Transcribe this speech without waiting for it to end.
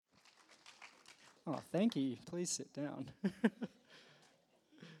Oh, thank you. Please sit down.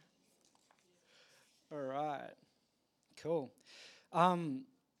 All right. Cool. Um,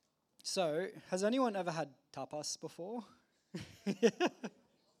 so, has anyone ever had tapas before?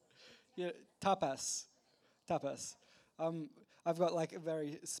 Yeah, tapas. Tapas. Um, I've got like a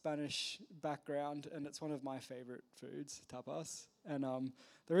very Spanish background, and it's one of my favorite foods, tapas. And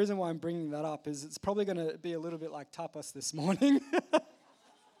the reason why I'm bringing that up is it's probably going to be a little bit like tapas this morning, a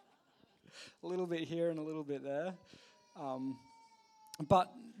little bit here and a little bit there. Um,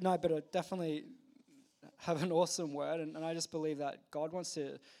 but no, but definitely have an awesome word, and I just believe that God wants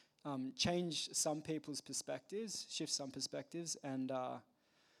to change some people's perspectives, shift some perspectives, and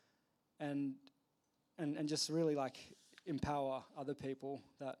and just really like empower other people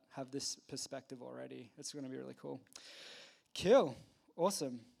that have this perspective already. It's going to be really cool. Cool,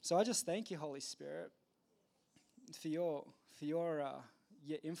 awesome. So I just thank you, Holy Spirit, for your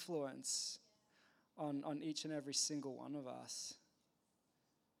influence on each and every single one of us,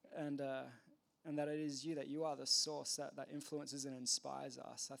 and. And that it is you, that you are the source that influences and inspires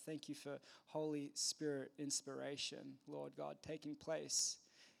us. I thank you for Holy Spirit inspiration, Lord God, taking place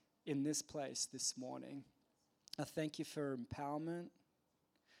in this place this morning. I thank you for empowerment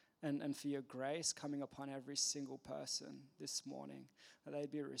and for your grace coming upon every single person this morning, that they'd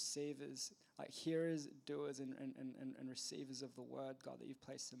be receivers, like hearers, doers, and receivers of the word, God, that you've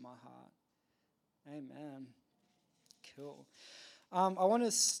placed in my heart. Amen. Cool. I want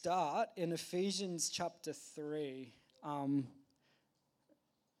to start in Ephesians chapter 3. And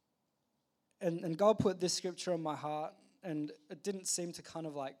God put this scripture on my heart, and it didn't seem to kind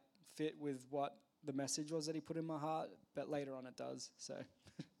of like fit with what the message was that he put in my heart, but later on it does, so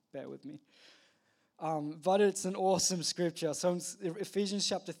bear with me. But it's an awesome scripture. So Ephesians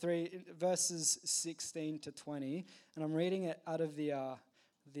chapter 3, verses 16 to 20, and I'm reading it out of the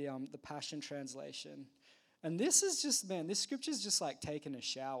Passion Translation. And this is just, man, this scripture is just like taking a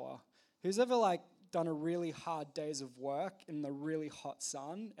shower. Who's ever like done a really hard days of work in the really hot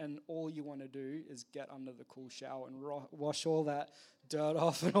sun, and all you want to do is get under the cool shower and wash all that dirt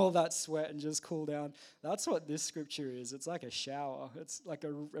off and all that sweat and just cool down? That's what this scripture is. It's like a shower. It's like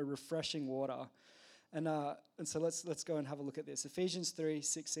a refreshing water. And so let's go and have a look at this. Ephesians 3,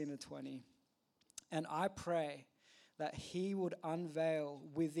 16 and 20. And I pray that he would unveil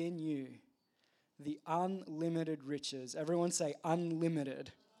within you the unlimited riches. Everyone say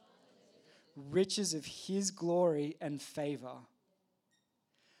unlimited. Riches of his glory and favor,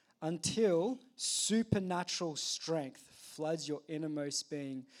 until supernatural strength floods your innermost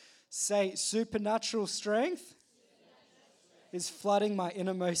being. Say, supernatural strength is flooding my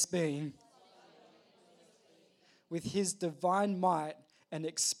innermost being with his divine might and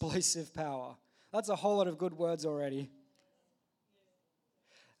explosive power. That's a whole lot of good words already.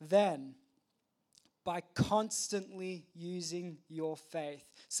 Then, by constantly using your faith.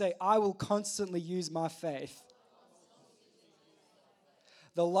 Say, I will constantly use my faith.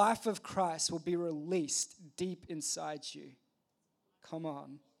 The life of Christ will be released deep inside you. Come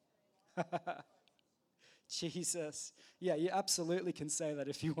on. Jesus. Yeah, you absolutely can say that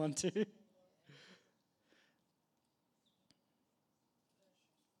if you want to.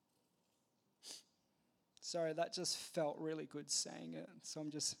 Sorry, that just felt really good saying it. So I'm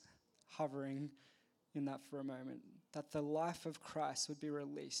just hovering in that for a moment, that the life of Christ would be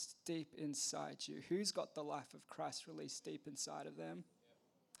released deep inside you. Who's got the life of Christ released deep inside of them?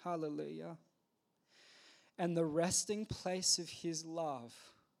 Hallelujah. And the resting place of his love.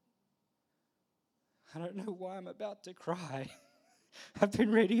 I don't know why I'm about to cry. I've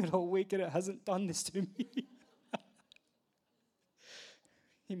been reading it all week and it hasn't done this to me.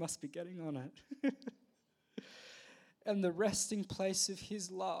 He must be getting on it. And the resting place of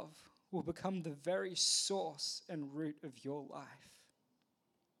his love will become the very source and root of your life.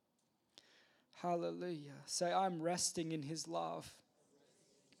 Hallelujah. Say, I'm resting in his love,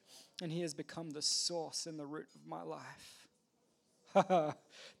 and he has become the source and the root of my life.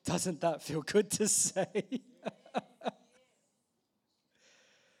 Doesn't that feel good to say?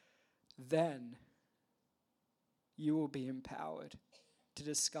 Then you will be empowered to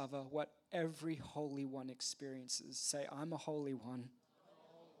discover what every holy one experiences. Say, I'm a holy one.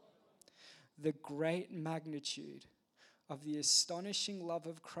 The great magnitude of the astonishing love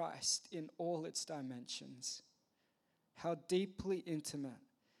of Christ in all its dimensions. How deeply intimate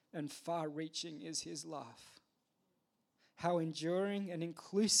and far-reaching is his love. How enduring and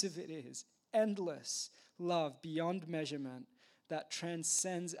inclusive it is. Endless love beyond measurement that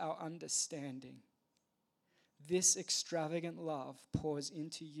transcends our understanding. This extravagant love pours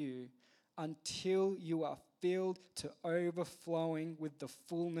into you until you are filled to overflowing with the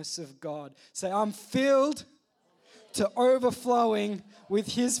fullness of God. Say, I'm filled to overflowing with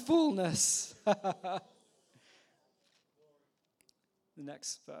his fullness. The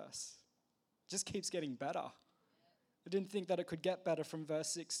next verse just keeps getting better. I didn't think that it could get better from verse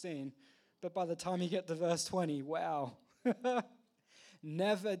 16, but by the time you get to verse 20, wow.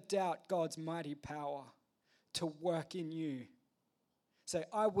 Never doubt God's mighty power to work in you. Say,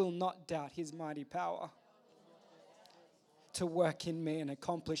 I will not doubt his mighty power to work in me and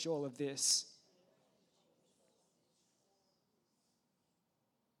accomplish all of this.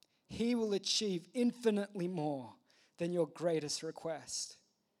 He will achieve infinitely more than your greatest request,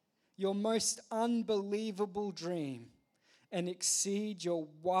 your most unbelievable dream, and exceed your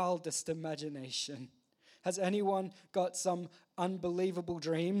wildest imagination. Has anyone got some unbelievable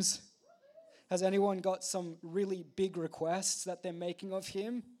dreams? Has anyone got some really big requests that they're making of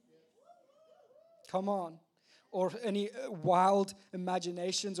him? Come on. Or any wild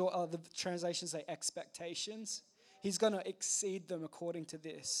imaginations, or other translations say expectations? He's going to exceed them according to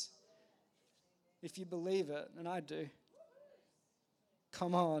this. If you believe it, and I do.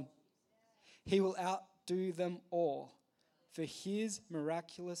 Come on. He will outdo them all, for his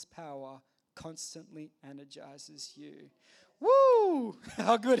miraculous power constantly energizes you. Woo!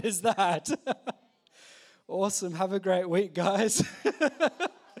 How good is that? Awesome. Have a great week, guys.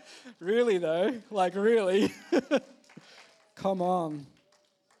 Really, though. Like, really. Come on.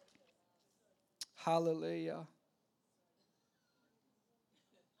 Hallelujah.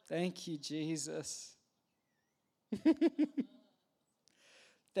 Thank you, Jesus.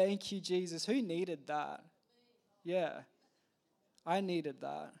 Thank you, Jesus. Who needed that? Yeah. I needed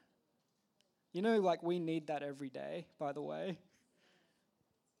that. You know, like we need that every day, by the way.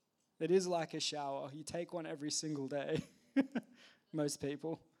 It is like a shower. You take one every single day. Most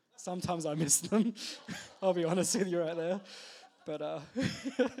people. Sometimes I miss them. I'll be honest with you right there. But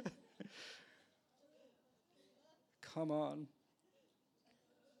come on.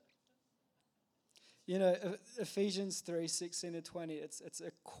 You know, Ephesians 3:16-20, it's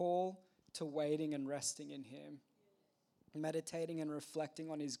a call to waiting and resting in him, meditating and reflecting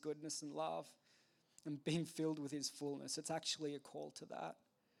on his goodness and love, and being filled with his fullness. It's actually a call to that.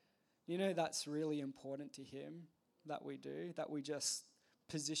 You know, that's really important to him, that we do, that we just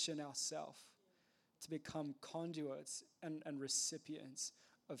position ourselves to become conduits and recipients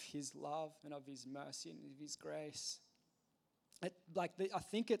of his love and of his mercy and of his grace. I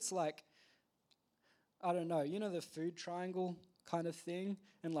think it's like, I don't know, you know the food triangle kind of thing?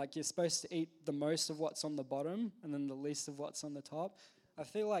 And like you're supposed to eat the most of what's on the bottom and then the least of what's on the top. I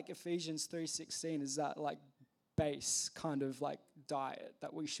feel like Ephesians 3:16 is that like base kind of like diet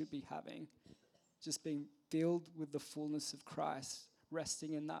that we should be having. Just being filled with the fullness of Christ,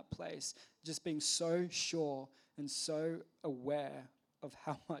 resting in that place. Just being so sure and so aware of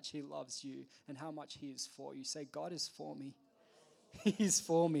how much he loves you and how much he is for you. Say, God is for me. He is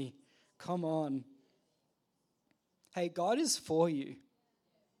for me. Come on. Hey, God is for you.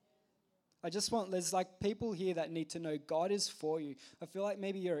 There's like people here that need to know God is for you. I feel like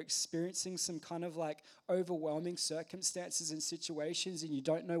maybe you're experiencing some kind of like overwhelming circumstances and situations and you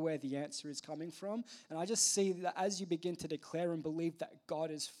don't know where the answer is coming from. And I just see that as you begin to declare and believe that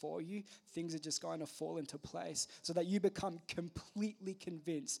God is for you, things are just going to fall into place so that you become completely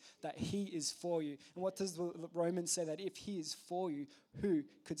convinced that he is for you. And what does the Romans say? That if he is for you, who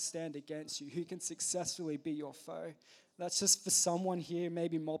could stand against you? Who can successfully be your foe? That's just for someone here,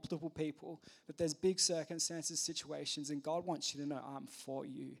 maybe multiple people. But there's big circumstances, situations, and God wants you to know, I'm for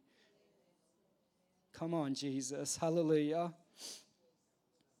you. Come on, Jesus. Hallelujah.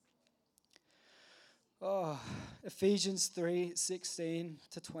 Oh, Ephesians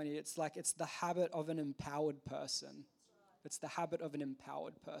 3:16-20. It's the habit of an empowered person. It's the habit of an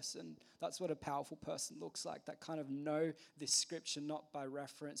empowered person. That's what a powerful person looks like, that kind of know this scripture not by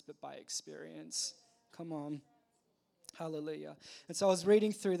reference, but by experience. Come on. Hallelujah. And so I was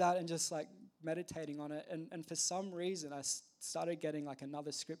reading through that and just like meditating on it. And for some reason, I started getting like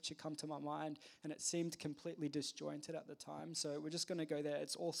another scripture come to my mind, and it seemed completely disjointed at the time. So we're just going to go there.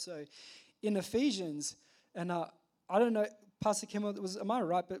 It's also in Ephesians. And I don't know, Pastor Kim, am I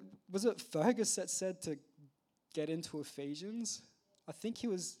right? But was it Fergus that said to get into Ephesians? I think he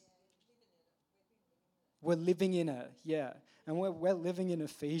was. We're living in it, yeah. And we're living in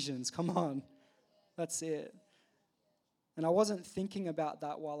Ephesians. Come on. That's it. And I wasn't thinking about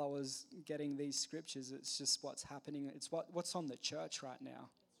that while I was getting these scriptures. It's just what's happening. It's what's on the church right now.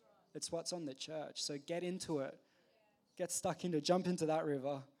 It's what's on the church. So get into it. Jump into that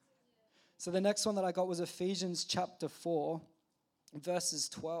river. So the next one that I got was Ephesians chapter 4, verses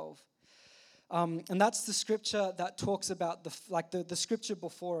 12. And that's the scripture that talks about, the scripture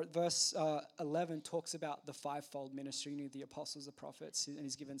before it, verse 11, talks about the fivefold ministry. You know, the apostles, the prophets, and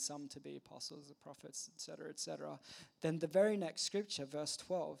he's given some to be apostles, the prophets, etc., etc. Then the very next scripture, verse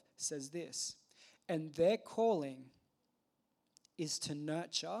 12, says this, and their calling is to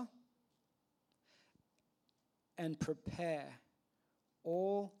nurture and prepare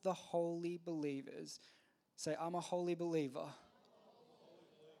all the holy believers. Say, I'm a holy believer.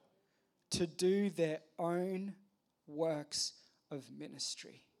 To do their own works of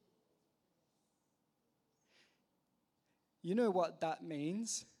ministry. You know what that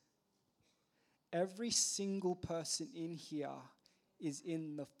means? Every single person in here is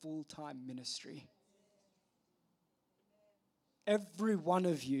in the full-time ministry. Every one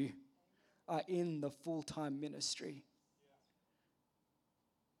of you are in the full-time ministry.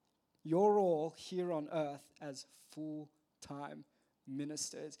 You're all here on earth as full-time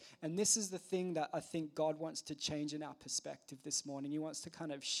ministers. And this is the thing that I think God wants to change in our perspective this morning. He wants to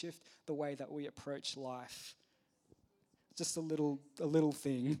kind of shift the way that we approach life. Just a little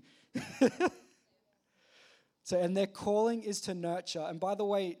thing. So, and their calling is to nurture. And by the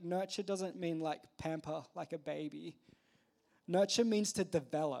way, nurture doesn't mean like pamper, like a baby. Nurture means to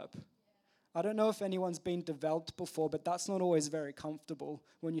develop. I don't know if anyone's been developed before, but that's not always very comfortable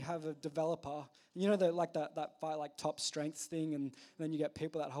when you have a developer. You know, that top strengths thing, and then you get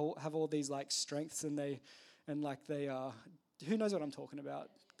people that have all these like strengths, and they who knows what I'm talking about?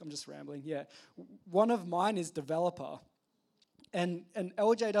 I'm just rambling. Yeah, one of mine is developer, and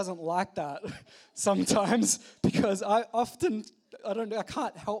LJ doesn't like that sometimes because I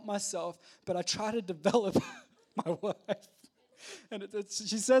can't help myself, but I try to develop my wife. And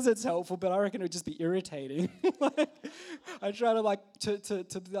she says it's helpful, but I reckon it would just be irritating. I try to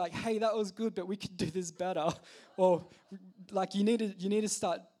be like, hey, that was good, but we could do this better. Or like you need to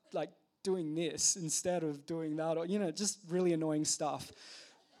start like doing this instead of doing that, or just really annoying stuff.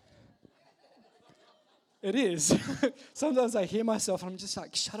 It is. Sometimes I hear myself and I'm just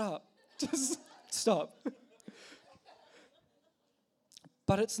like, shut up. Just stop.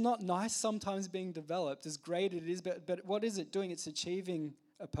 But it's not nice sometimes being developed, as great it is, but what is it doing? It's achieving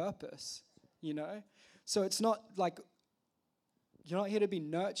a purpose, So it's not like, you're not here to be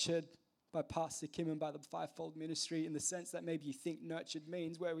nurtured by Pastor Kim and by the fivefold ministry in the sense that maybe you think nurtured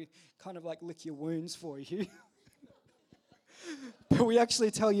means, where we kind of like lick your wounds for you. But we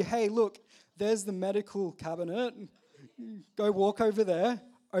actually tell you, hey, look, there's the medical cabinet. Go walk over there,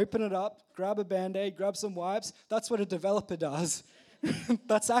 open it up, grab a Band-Aid, grab some wipes. That's what a developer does.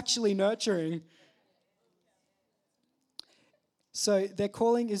 That's actually nurturing. So their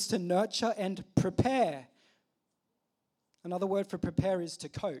calling is to nurture and prepare. Another word for prepare is to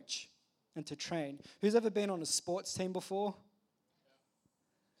coach and to train. Who's ever been on a sports team before?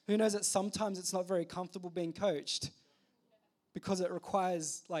 Who knows that sometimes it's not very comfortable being coached because it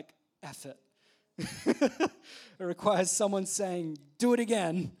requires like effort. It requires someone saying, do it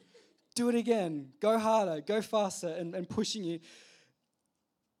again, go harder, go faster, and pushing you.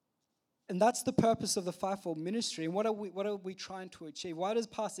 And that's the purpose of the fivefold ministry. And what are we trying to achieve? Why does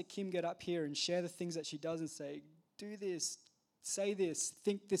Pastor Kim get up here and share the things that she does and say, do this, say this,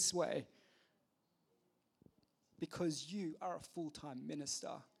 think this way? Because you are a full-time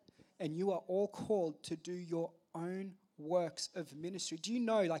minister. And you are all called to do your own works of ministry. Do you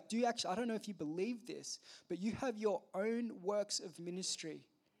know, I don't know if you believe this, but you have your own works of ministry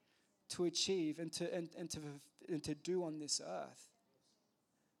to achieve and to do on this earth.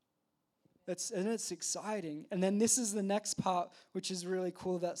 It's exciting. And then this is the next part, which is really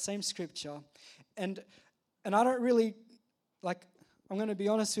cool, that same scripture. And I don't really, I'm going to be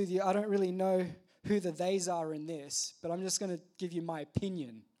honest with you, I don't really know who the theys are in this, but I'm just going to give you my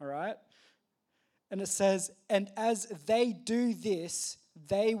opinion, all right? And it says, and as they do this,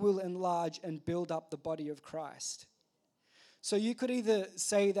 they will enlarge and build up the body of Christ. So you could either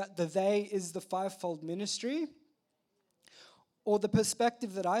say that the they is the fivefold ministry, or the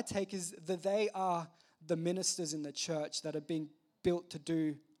perspective that I take is that they are the ministers in the church that are being built to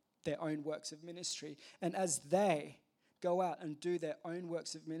do their own works of ministry. And as they go out and do their own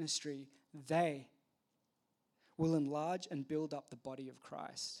works of ministry, they will enlarge and build up the body of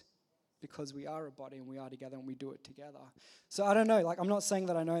Christ. Because we are a body and we are together and we do it together. So I don't know, I'm not saying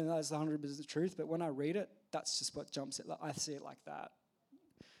that I know that is 100% the truth, but when I read it, that's just what jumps at. I see it like that.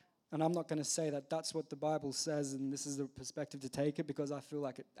 And I'm not going to say that that's what the Bible says and this is the perspective to take it, because I feel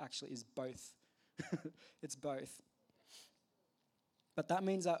like it actually is both. It's both. But that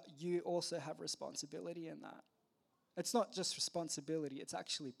means that you also have responsibility in that. It's not just responsibility, it's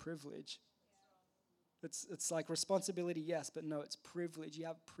actually privilege. It's like responsibility, yes, but no, it's privilege. You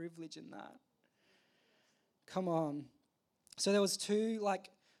have privilege in that. Come on. So there was two,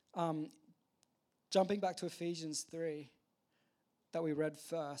 jumping back to Ephesians 3 that we read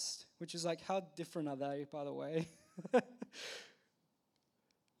first, which is how different are they, by the way?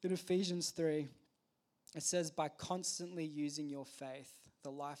 In Ephesians 3, it says, by constantly using your faith,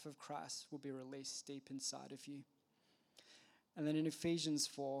 the life of Christ will be released deep inside of you. And then in Ephesians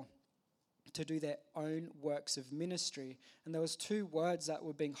 4, to do their own works of ministry. And there was two words that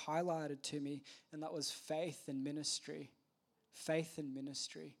were being highlighted to me, and that was faith and ministry. Faith and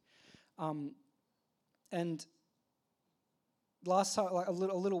ministry. And last time, a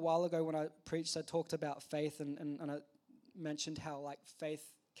little while ago when I preached, I talked about faith, and I mentioned how faith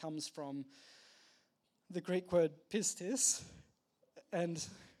comes from the Greek word pistis, and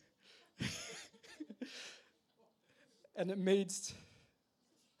and it means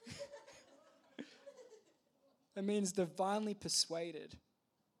divinely persuaded.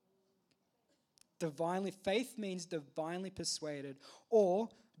 Faith means divinely persuaded, or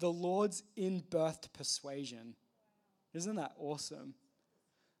the Lord's in-birthed persuasion. Isn't that awesome?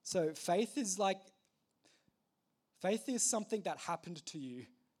 So faith is something that happened to you.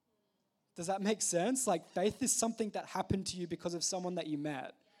 Does that make sense? Faith is something that happened to you because of someone that you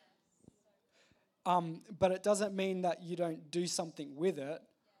met. But it doesn't mean that you don't do something with it,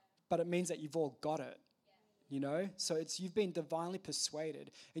 but it means that you've all got it. So you've been divinely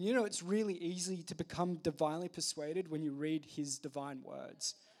persuaded. And it's really easy to become divinely persuaded when you read his divine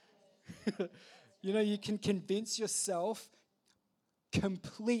words. You can convince yourself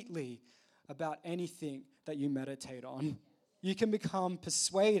completely about anything that you meditate on. You can become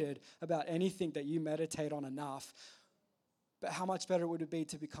persuaded about anything that you meditate on enough. But how much better would it be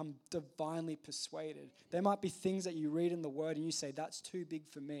to become divinely persuaded? There might be things that you read in the Word and you say, that's too big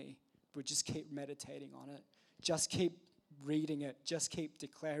for me. But just keep meditating on it. Just keep reading it. Just keep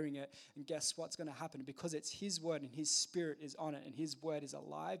declaring it. And guess what's going to happen? Because it's his Word and his Spirit is on it and his Word is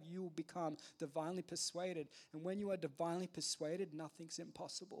alive, you will become divinely persuaded. And when you are divinely persuaded, nothing's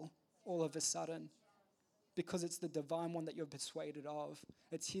impossible all of a sudden. Because it's the divine one that you're persuaded of.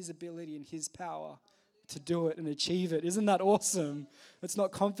 It's his ability and his power to do it and achieve it. Isn't that awesome? It's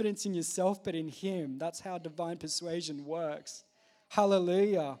not confidence in yourself, but in him. That's how divine persuasion works.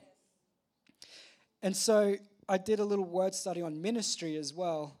 Hallelujah. And so I did a little word study on ministry as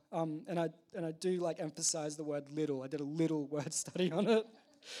well. And I do emphasize the word little. I did a little word study on it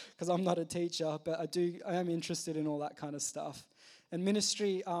because I'm not a teacher, but I am interested in all that kind of stuff. And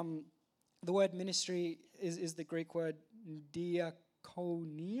ministry, the word ministry is the Greek word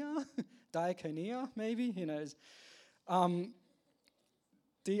diakonia, diakonia maybe, who knows?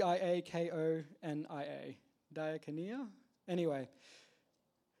 Diakonia, diakonia. Anyway,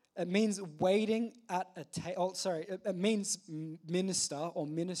 it means waiting at a table. It means minister or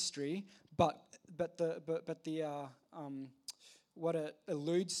ministry, but what it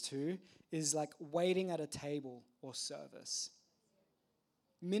alludes to is waiting at a table or service.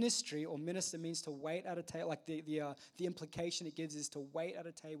 Ministry or minister means to wait at a table. The implication it gives is to wait at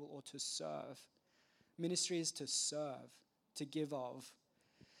a table or to serve. Ministry is to serve, to give of.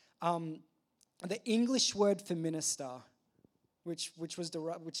 The English word for minister, which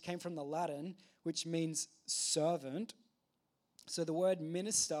came from the Latin, which means servant. So the word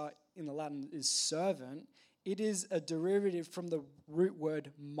minister in the Latin is servant. It is a derivative from the root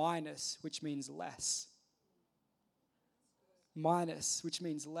word minus, which means less. Minus, which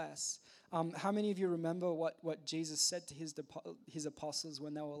means less. How many of you remember what Jesus said to his apostles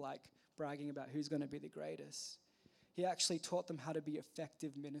when they were bragging about who's going to be the greatest? He actually taught them how to be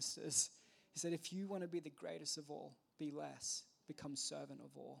effective ministers. He said, if you want to be the greatest of all, be less, become servant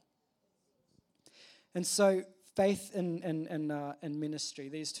of all. And so faith and ministry,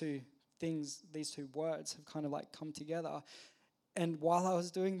 these two things, these two words have kind of come together. And while I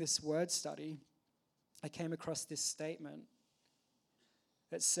was doing this word study, I came across this statement.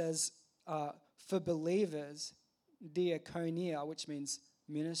 It says, for believers, diakonia, which means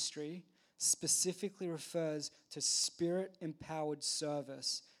ministry, specifically refers to spirit-empowered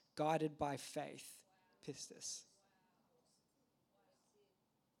service guided by faith, pistis.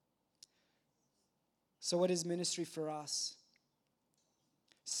 So what is ministry for us?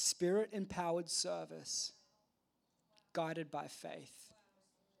 Spirit-empowered service guided by faith.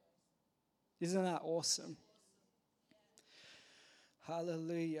 Isn't that awesome?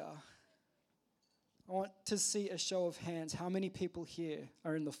 Hallelujah. I want to see a show of hands. How many people here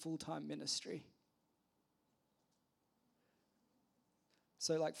are in the full-time ministry?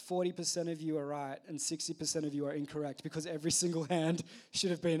 So 40% of you are right and 60% of you are incorrect because every single hand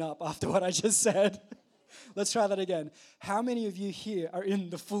should have been up after what I just said. Let's try that again. How many of you here are in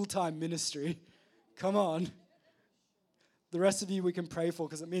the full-time ministry? Come on. The rest of you we can pray for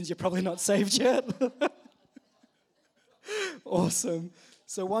because it means you're probably not saved yet. Awesome.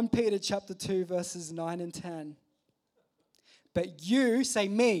 So 1 Peter chapter 2, verses 9 and 10. But you, say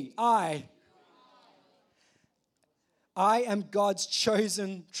me, I am God's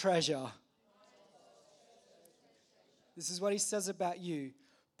chosen treasure. This is what he says about you.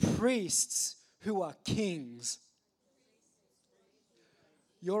 Priests who are kings.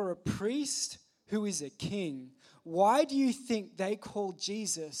 You're a priest who is a king. Why do you think they call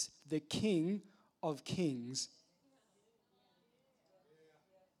Jesus the King of Kings?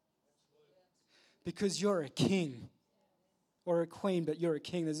 Because you're a king or a queen, but you're a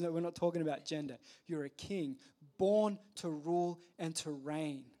king. We're not talking about gender. You're a king, born to rule and to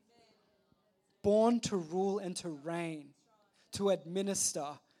reign. Born to rule and to reign, to administer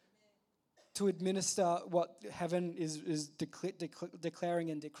what heaven is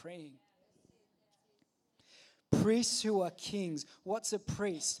declaring and decreeing. Priests who are kings. What's a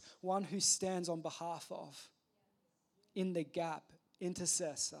priest? One who stands on behalf of, in the gap,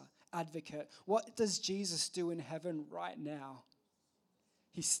 intercessor, advocate. What does Jesus do in heaven right now?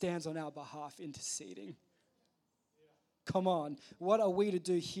 He stands on our behalf interceding. Come on. What are we to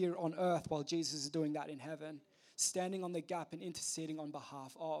do here on earth while Jesus is doing that in heaven? Standing on the gap and interceding on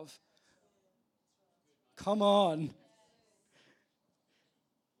behalf of. Come on.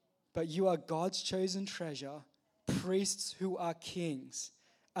 But you are God's chosen treasure, priests who are kings,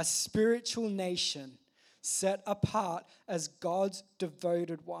 a spiritual nation set apart as God's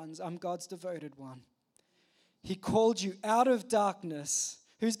devoted ones. I'm God's devoted one. He called you out of darkness.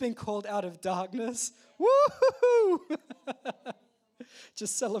 Who's been called out of darkness? Woo-hoo-hoo!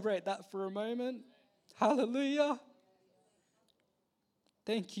 Just celebrate that for a moment. Hallelujah.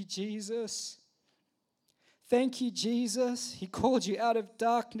 Thank you, Jesus. Thank you, Jesus. He called you out of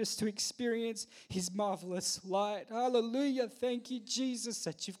darkness to experience his marvelous light. Hallelujah. Thank you, Jesus,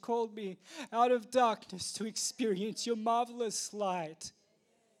 that you've called me out of darkness to experience your marvelous light.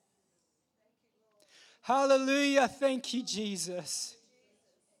 Hallelujah. Thank you, Jesus.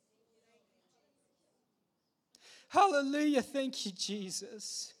 Hallelujah. Thank you,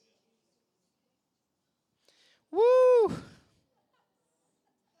 Jesus. Woo!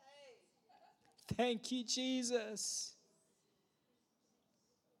 Thank you, Jesus.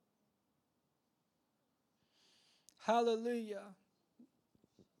 Hallelujah.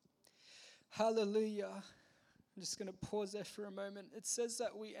 Hallelujah. I'm just going to pause there for a moment. It says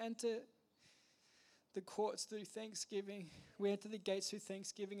that we enter the courts through thanksgiving. We enter the gates through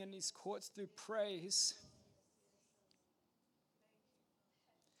thanksgiving and his courts through praise.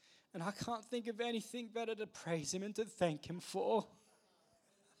 And I can't think of anything better to praise him and to thank him for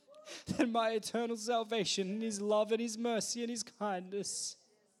than my eternal salvation and his love and his mercy and his kindness.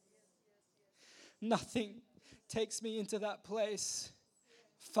 Nothing takes me into that place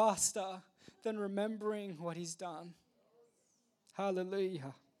faster than remembering what he's done.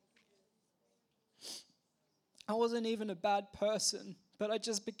 Hallelujah. I wasn't even a bad person, but I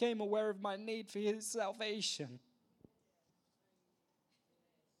just became aware of my need for his salvation.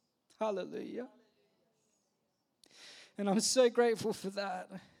 Hallelujah. And I'm so grateful for that.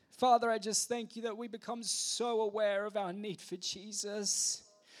 Father, I just thank you that we become so aware of our need for Jesus,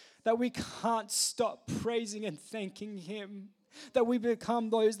 that we can't stop praising and thanking him, that we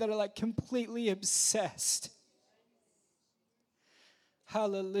become those that are like completely obsessed.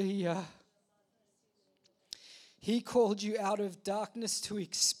 Hallelujah. He called you out of darkness to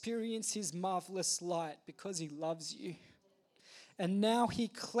experience his marvelous light because he loves you. And now he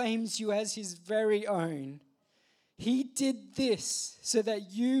claims you as his very own. He did this so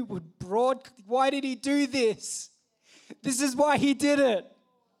that you would Why did he do this? This is why he did it.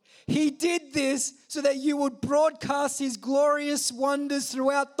 He did this so that you would broadcast his glorious wonders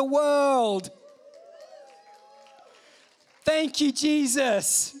throughout the world. Thank you,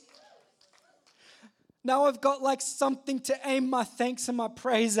 Jesus. Now I've got like something to aim my thanks and my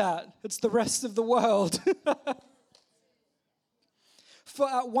praise at. It's the rest of the world. For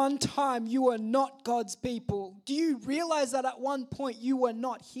at one time you were not God's people. Do you realize that at one point you were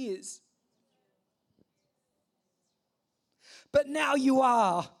not his? But now you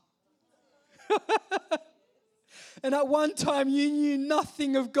are. And at one time you knew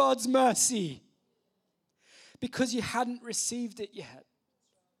nothing of God's mercy because you hadn't received it yet.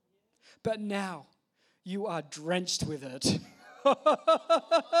 But now you are drenched with it.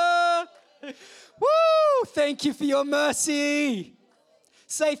 Woo! Thank you for your mercy.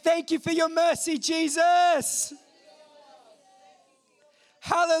 Say, thank you for your mercy, Jesus.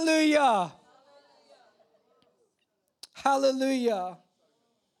 Hallelujah. Hallelujah.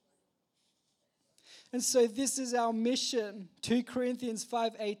 And so this is our mission, 2 Corinthians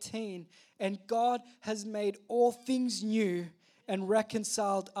 5:18. And God has made all things new and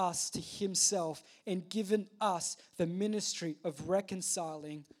reconciled us to himself and given us the ministry of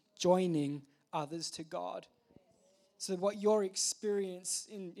reconciling, joining others to God. So what your experience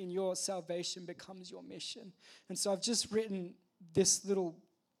in your salvation becomes your mission. And so I've just written this little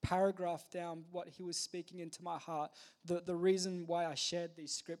paragraph down, what he was speaking into my heart, the reason why I shared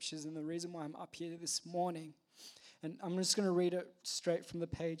these scriptures and the reason why I'm up here this morning. And I'm just going to read it straight from the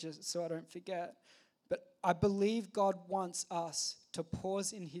pages so I don't forget. But I believe God wants us to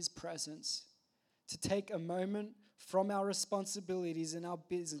pause in his presence, to take a moment from our responsibilities and our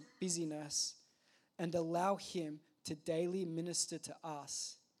busyness and allow him to daily minister to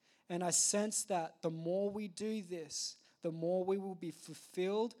us. And I sense that the more we do this, the more we will be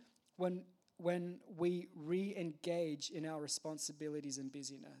fulfilled when we re-engage in our responsibilities and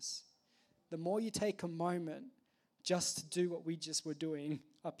busyness. The more you take a moment just to do what we just were doing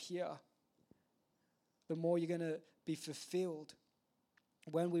up here, the more you're going to be fulfilled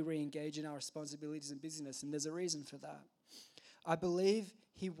when we re-engage in our responsibilities and busyness. And there's a reason for that. I believe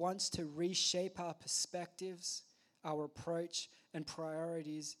he wants to reshape our perspectives, our approach, and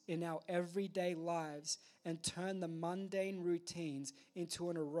priorities in our everyday lives and turn the mundane routines into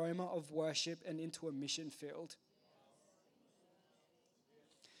an aroma of worship and into a mission field.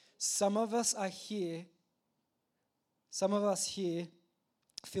 Some of us here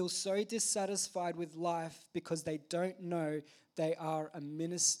feel so dissatisfied with life because they don't know they are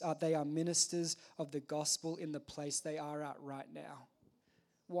ministers of the gospel in the place they are at right now.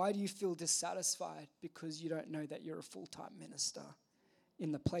 Why do you feel dissatisfied? Because you don't know that you're a full-time minister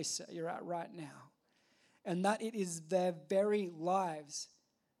in the place that you're at right now. And that it is their very lives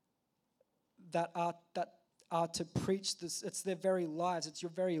that are to preach this. It's their very lives. It's your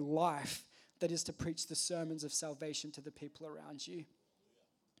very life that is to preach the sermons of salvation to the people around you.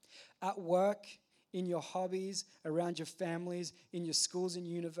 At work, in your hobbies, around your families, in your schools and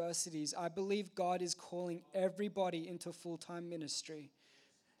universities, I believe God is calling everybody into full-time ministry.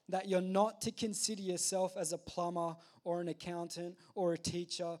 That you're not to consider yourself as a plumber or an accountant or a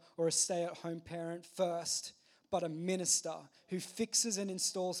teacher or a stay-at-home parent first, but a minister who fixes and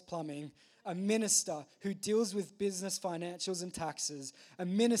installs plumbing, a minister who deals with business, financials, and taxes, a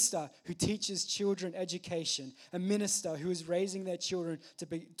minister who teaches children education, a minister who is raising their children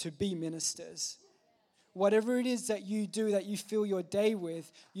to be ministers. Whatever it is that you do, that you fill your day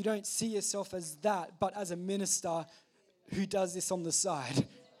with, you don't see yourself as that, but as a minister who does this on the side.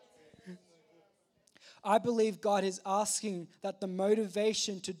 I believe God is asking that the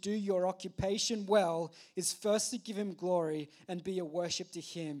motivation to do your occupation well is first to give him glory and be a worship to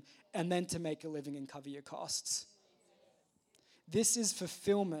him, and then to make a living and cover your costs. This is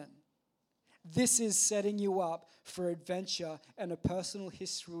fulfillment. This is setting you up for adventure and a personal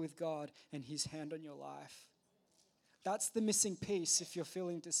history with God and his hand on your life. That's the missing piece if you're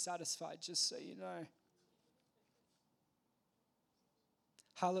feeling dissatisfied, just so you know.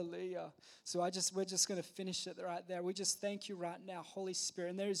 Hallelujah. So we're just going to finish it right there. We just thank you right now, Holy Spirit.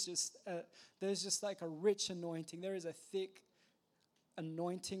 And there's just like a rich anointing. There is a thick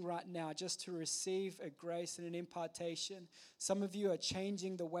anointing right now just to receive a grace and an impartation. Some of you are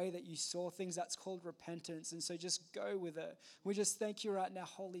changing the way that you saw things. That's called repentance. And so just go with it. We just thank you right now,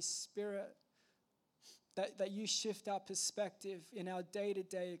 Holy Spirit, that you shift our perspective in our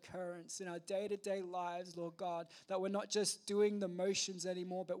day-to-day occurrence, in our day-to-day lives, Lord God, that we're not just doing the motions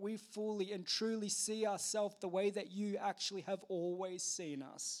anymore, but we fully and truly see ourselves the way that you actually have always seen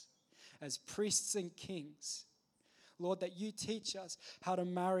us, as priests and kings. Lord, that you teach us how to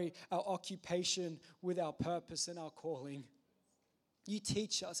marry our occupation with our purpose and our calling. You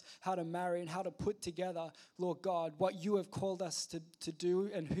teach us how to marry and how to put together, Lord God, what you have called us to do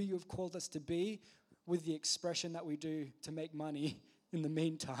and who you have called us to be, with the expression that we do to make money in the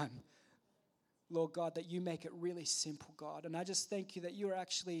meantime. Lord God, that you make it really simple, God. And I just thank you that you are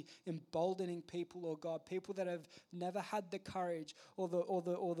actually emboldening people, Lord God, people that have never had the courage or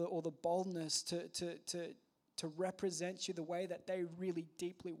the boldness to represent you the way that they really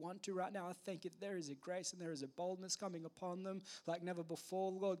deeply want to right now. I thank you that there is a grace and there is a boldness coming upon them like never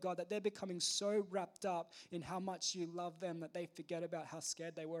before, Lord God, that they're becoming so wrapped up in how much you love them that they forget about how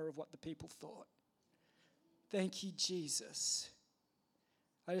scared they were of what the people thought. Thank you, Jesus.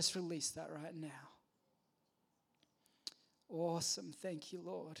 I just release that right now. Awesome. Thank you,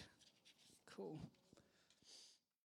 Lord. Cool.